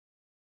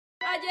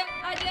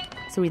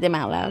So read them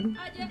out loud.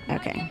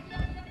 Okay.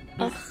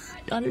 Ugh,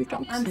 Donald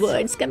Trump's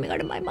words coming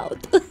out of my mouth.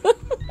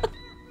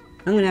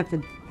 I'm gonna have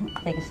to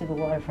take a sip of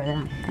water for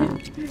that.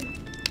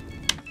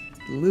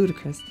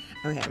 Ludicrous.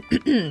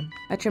 Okay.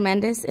 A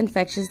tremendous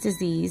infectious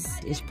disease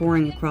is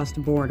pouring across the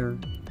border.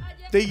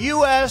 The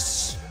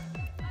U.S.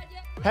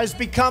 has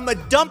become a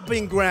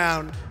dumping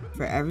ground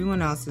for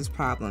everyone else's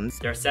problems.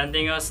 They're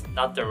sending us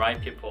not the right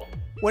people.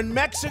 When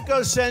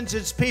Mexico sends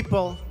its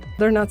people,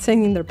 they're not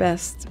sending their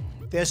best.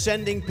 They're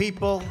sending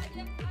people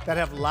that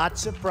have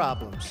lots of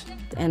problems.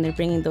 And they're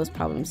bringing those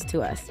problems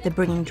to us. They're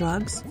bringing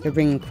drugs. They're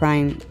bringing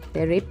crime.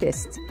 They're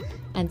rapists.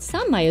 And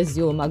some, I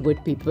assume, are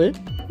good people.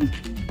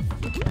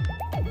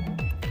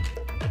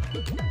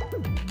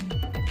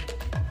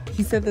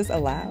 He said this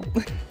aloud.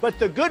 But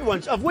the good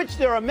ones, of which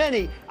there are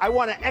many, I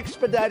want to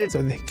expedite it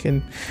so they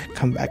can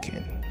come back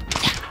in.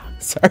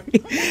 Sorry.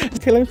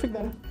 Okay, let me pick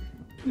that up.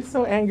 I'm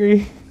so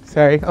angry.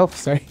 Sorry. Oh,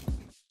 sorry.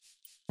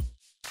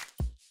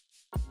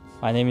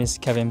 My name is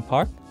Kevin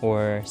Park,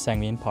 or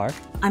Sangmin Park.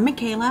 I'm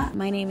Michaela.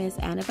 My name is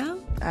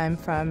Annabelle. I'm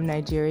from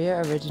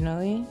Nigeria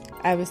originally.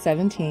 I was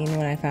 17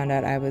 when I found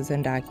out I was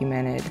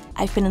undocumented.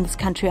 I've been in this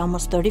country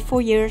almost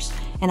 34 years,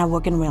 and I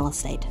work in real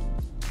estate.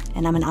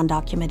 And I'm an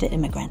undocumented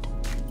immigrant.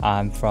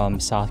 I'm from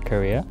South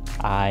Korea.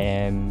 I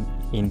am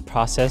in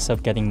process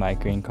of getting my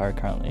green card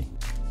currently.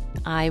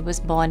 I was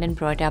born and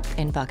brought up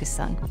in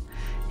Pakistan,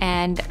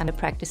 and I'm a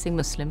practicing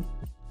Muslim.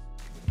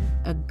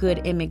 A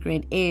good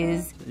immigrant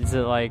is it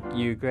like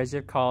you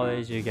graduate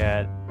college, you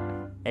get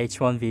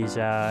H-1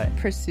 visa,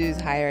 pursues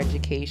higher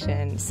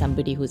education,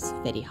 somebody who's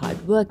very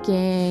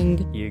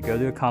hardworking. You go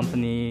to a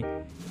company,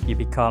 you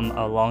become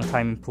a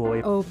long-time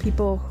employee. Oh,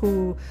 people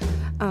who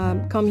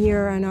come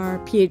here and are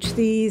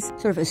PhDs.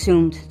 Sort of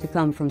assumed to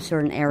come from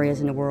certain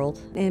areas in the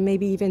world. And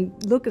maybe even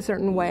look a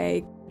certain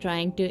way.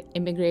 Trying to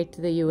immigrate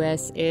to the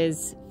US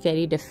is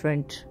very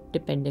different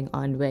depending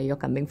on where you're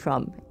coming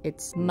from.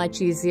 It's much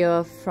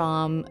easier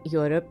from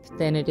Europe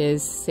than it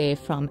is, say,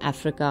 from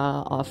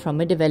Africa or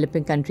from a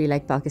developing country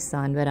like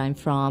Pakistan, where I'm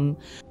from.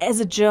 As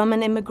a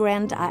German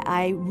immigrant,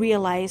 I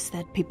realize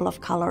that people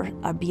of color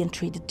are being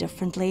treated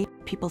differently.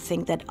 People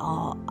think that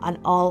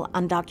all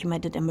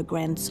undocumented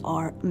immigrants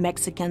are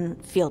Mexican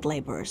field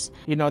laborers.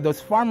 You know,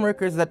 those farm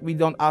workers that we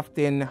don't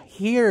often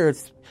hear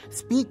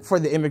speak for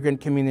the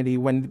immigrant community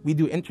when we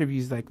do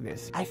interviews like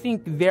this. I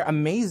think they're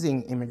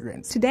amazing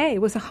immigrants. Today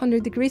it was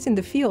 100 degrees in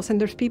the fields,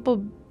 and there's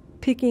people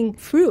picking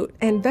fruit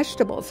and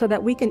vegetables so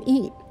that we can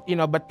eat. You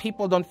know, but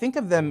people don't think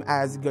of them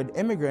as good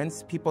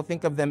immigrants. People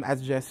think of them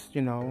as just,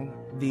 you know,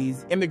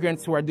 these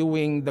immigrants who are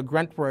doing the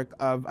grunt work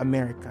of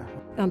America.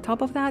 On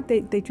top of that,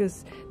 they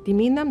just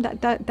demean them.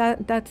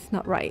 That's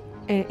not right.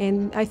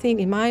 And I think,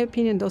 in my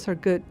opinion, those are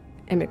good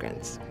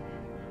immigrants.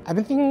 I've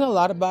been thinking a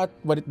lot about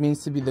what it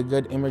means to be the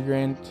good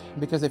immigrant,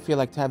 because I feel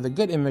like to have the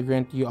good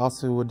immigrant, you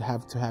also would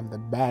have to have the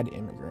bad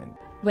immigrant.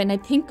 When I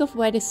think of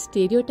what a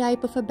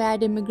stereotype of a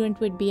bad immigrant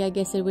would be, I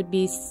guess it would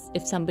be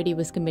if somebody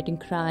was committing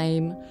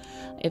crime,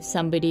 if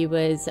somebody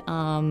was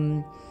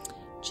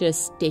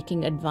just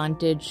taking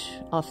advantage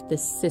of the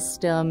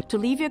system. To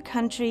leave your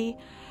country,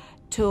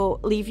 to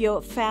leave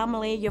your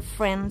family, your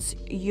friends,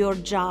 your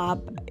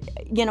job,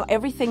 you know,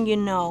 everything you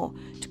know,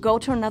 to go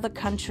to another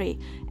country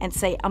and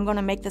say, I'm going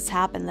to make this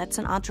happen, that's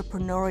an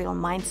entrepreneurial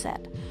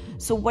mindset.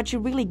 So what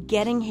you're really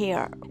getting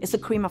here is the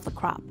cream of the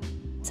crop.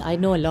 So I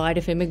know a lot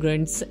of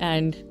immigrants,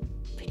 and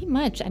pretty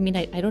much, I mean,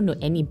 I don't know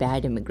any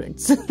bad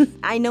immigrants.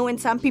 I know in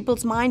some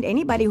people's mind,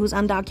 anybody who's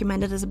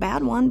undocumented is a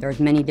bad one. There's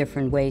many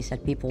different ways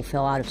that people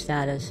fell out of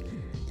status.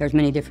 There's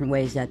many different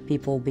ways that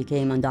people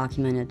became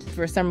undocumented.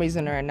 For some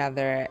reason or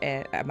another,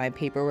 my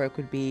paperwork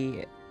would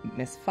be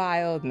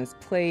misfiled,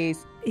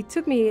 misplaced. It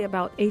took me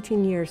about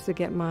 18 years to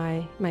get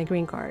my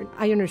green card.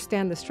 I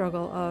understand the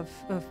struggle of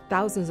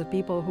thousands of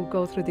people who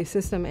go through the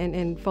system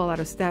and fall out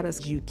of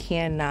status. You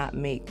cannot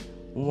make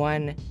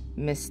one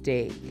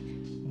mistake.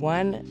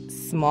 One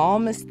small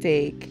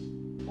mistake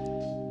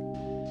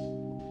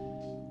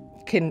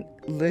can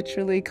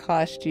literally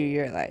cost you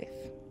your life.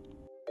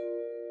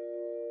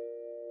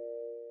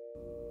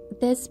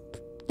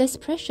 There's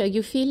pressure.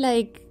 You feel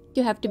like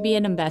you have to be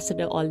an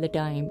ambassador all the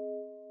time.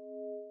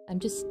 I'm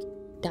just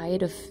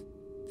tired of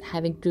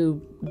having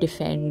to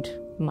defend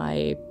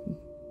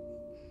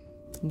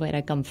where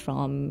I come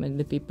from and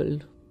the people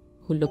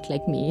who look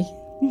like me.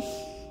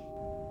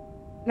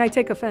 And I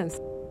take offense.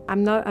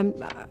 I'm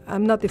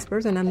not this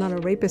person. I'm not a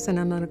rapist, and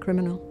I'm not a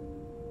criminal.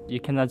 You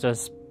cannot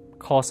just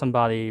call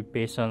somebody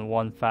based on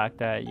one fact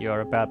that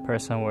you're a bad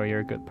person or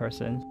you're a good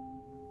person.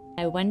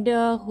 I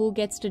wonder who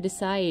gets to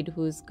decide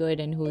who's good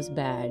and who's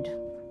bad.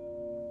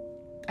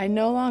 I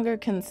no longer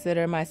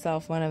consider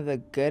myself one of the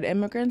good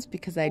immigrants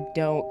because I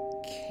don't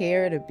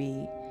care to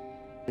be.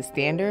 The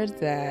standards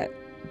that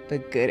the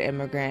good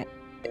immigrant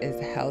is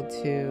held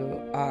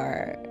to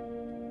are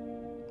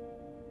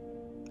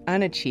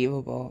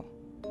unachievable.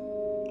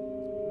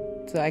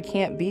 So I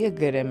can't be a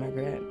good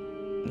immigrant.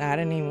 Not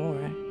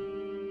anymore.